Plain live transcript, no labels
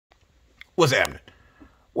What's happening?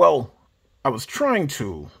 Well, I was trying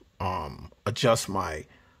to adjust my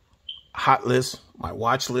hot list, my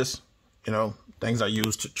watch list, things I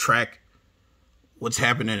use to track what's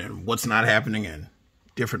happening and what's not happening and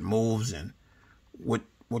different moves and what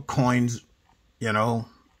coins,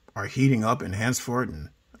 are heating up and henceforth. And,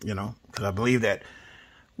 because I believe that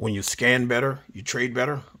when you scan better, you trade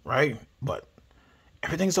better, right? But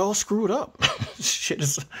everything's all screwed up. Shit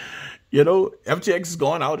is, FTX is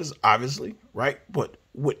going out is obviously, right? But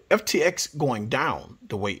with FTX going down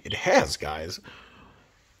the way it has, guys,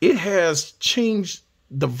 it has changed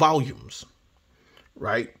the volumes,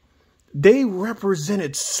 right? They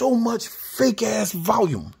represented so much fake ass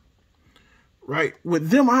volume, right? With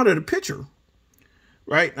them out of the picture,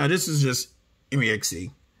 right? Now this is just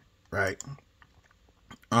MEXC, right?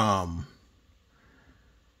 I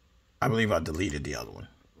believe I deleted the other one,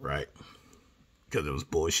 right? Because it was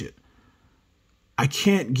bullshit. I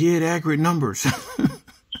can't get accurate numbers.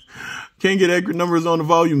 Can't get accurate numbers on the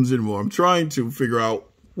volumes anymore. I'm trying to figure out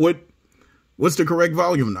what's the correct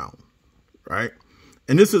volume now, right?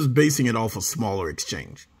 And this is basing it off a smaller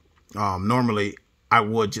exchange. Normally, I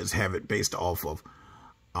would just have it based off of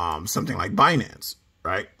something like Binance,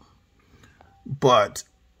 right? But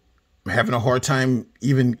I'm having a hard time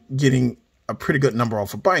even getting a pretty good number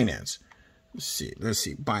off of Binance. Let's see,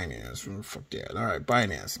 Binance. Fuck that. All right,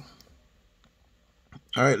 Binance.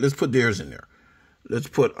 All right, let's put theirs in there. Let's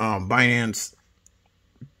put Binance,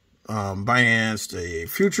 the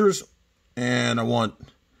futures, and I want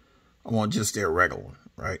just their regular one,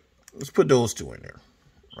 right? Let's put those two in there,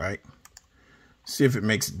 right? See if it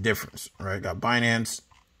makes a difference, right? Got Binance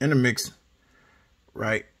in the mix,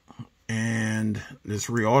 right? And let's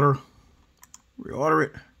reorder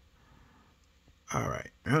it. All right,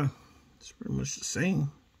 yeah, it's pretty much the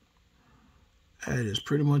same. That is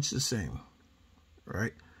pretty much the same,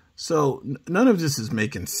 right? So none of this is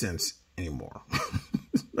making sense anymore.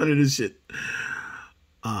 None of this shit.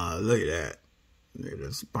 Look at that. Look at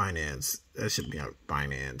this Binance. That should be on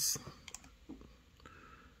Binance.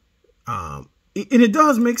 And it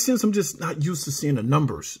does make sense. I'm just not used to seeing the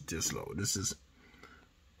numbers this low. This is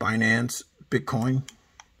Binance, Bitcoin.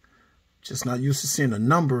 Just not used to seeing the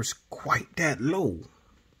numbers quite that low.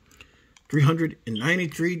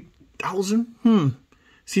 393,000.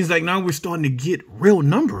 Seems like now we're starting to get real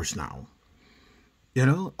numbers now.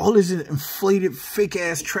 All this inflated fake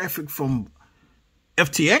ass traffic from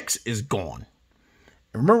FTX is gone.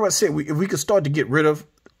 And remember I said, if we could start to get rid of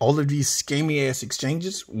all of these scammy ass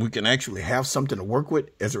exchanges, we can actually have something to work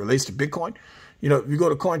with as it relates to Bitcoin. If you go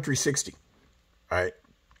to Coin360, right?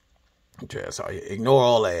 So ignore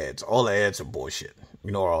all the ads. All the ads are bullshit.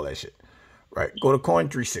 Ignore all that shit, right? Go to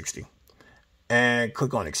Coin360 and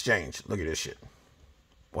click on exchange. Look at this shit.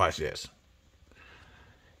 Watch this.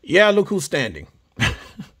 Yeah, look who's standing.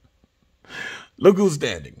 Look who's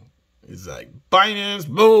standing. It's like Binance,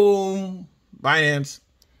 boom, Binance,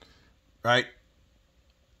 right?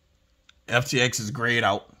 FTX is grayed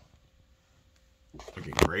out.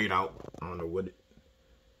 Looking grayed out. I don't know what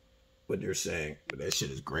they're saying, but that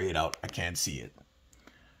shit is grayed out. I can't see it,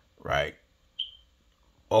 right?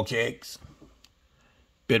 OKX,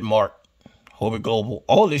 Bitmark, Hobbit Global.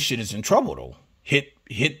 All this shit is in trouble though. Hit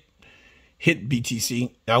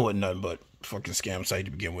BTC. That wasn't nothing but fucking scam site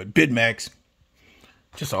to begin with. BitMax,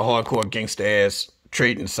 just a hardcore gangster ass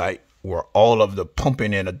trading site where all of the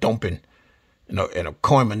pumping and a dumping, and a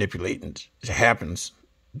coin manipulating happens.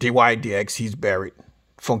 DYDX, he's buried.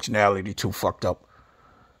 Functionality too fucked up.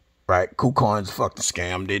 Right? KuCoin's fucking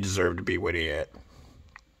scam. They deserve to be where they at.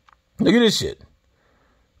 Look at this shit.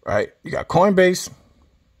 Right? You got Coinbase.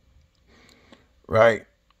 Right?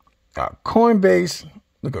 Coinbase.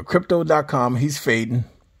 Look at Crypto.com. He's fading.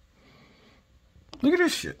 Look at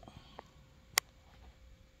this shit.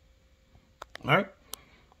 All right?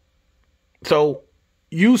 So,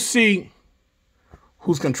 you see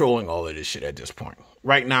who's controlling all of this shit at this point.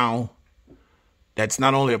 Right now, that's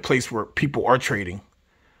not only a place where people are trading,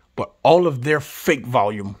 but all of their fake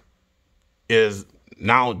volume is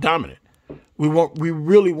now dominant. We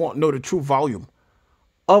really won't know the true volume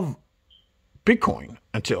of Bitcoin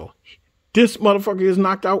until this motherfucker is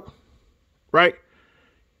knocked out, right?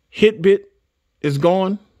 Hitbit is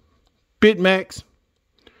gone. BitMax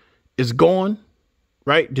is gone,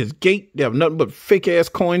 right? This Gate, they have nothing but fake ass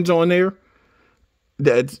coins on there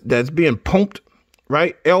that's being pumped,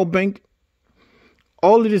 right? LBank,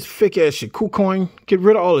 all of this fake ass shit. KuCoin, get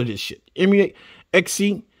rid of all of this shit.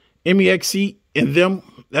 MEXC, and them,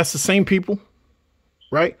 that's the same people,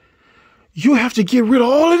 right? You have to get rid of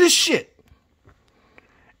all of this shit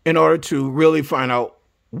in order to really find out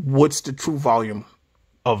what's the true volume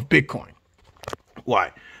of Bitcoin.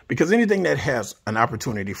 Why? Because anything that has an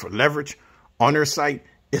opportunity for leverage on their site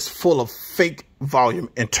is full of fake volume,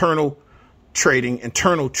 internal trading,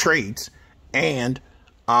 internal trades, and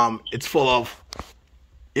it's full of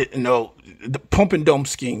the pump and dump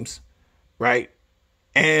schemes, right?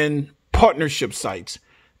 And partnership sites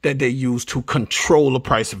that they use to control the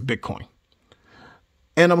price of Bitcoin.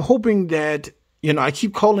 And I'm hoping that, I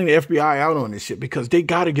keep calling the FBI out on this shit because they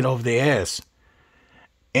got to get off their ass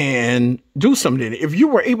and do something. If you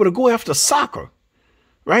were able to go after soccer,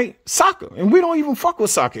 right? Soccer. And we don't even fuck with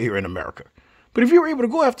soccer here in America. But if you were able to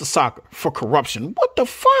go after soccer for corruption, what the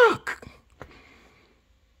fuck?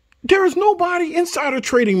 There is nobody insider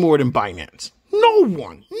trading more than Binance. No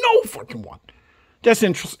one. No fucking one. That's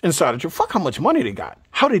insider trading. Fuck how much money they got.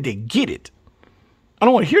 How did they get it? I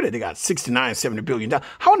don't want to hear that they got $69, $70 billion.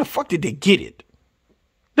 How in the fuck did they get it?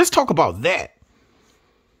 Let's talk about that.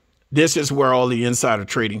 This is where all the insider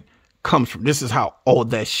trading comes from. This is how all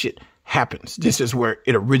that shit happens. This is where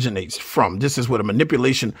it originates from. This is where the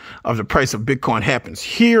manipulation of the price of Bitcoin happens.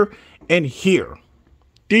 Here and here.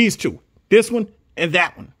 These two, this one and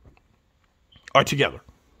that one, are together.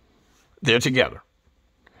 They're together.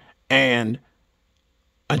 And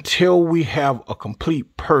until we have a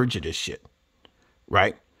complete purge of this shit,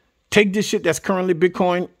 right? Take this shit that's currently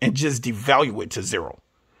Bitcoin and just devalue it to zero.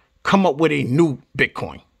 Come up with a new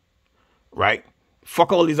Bitcoin, right?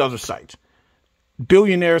 Fuck all these other sites.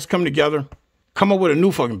 Billionaires come together, come up with a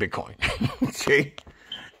new fucking Bitcoin. Okay?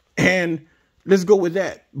 And let's go with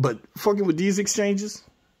that. But fucking with these exchanges,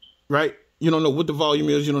 right? You don't know what the volume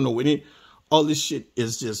is. You don't know what all this shit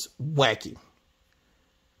is just wacky.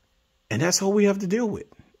 And that's all we have to deal with,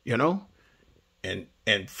 And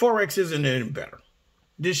Forex isn't any better.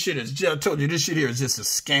 This shit is just, I told you, this shit here is just as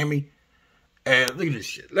scammy. And look at this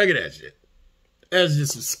shit. Look at that shit. That's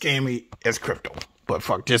just as scammy as crypto. But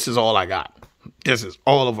fuck, this is all I got. This is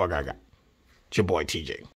all the fuck I got. It's your boy TJ.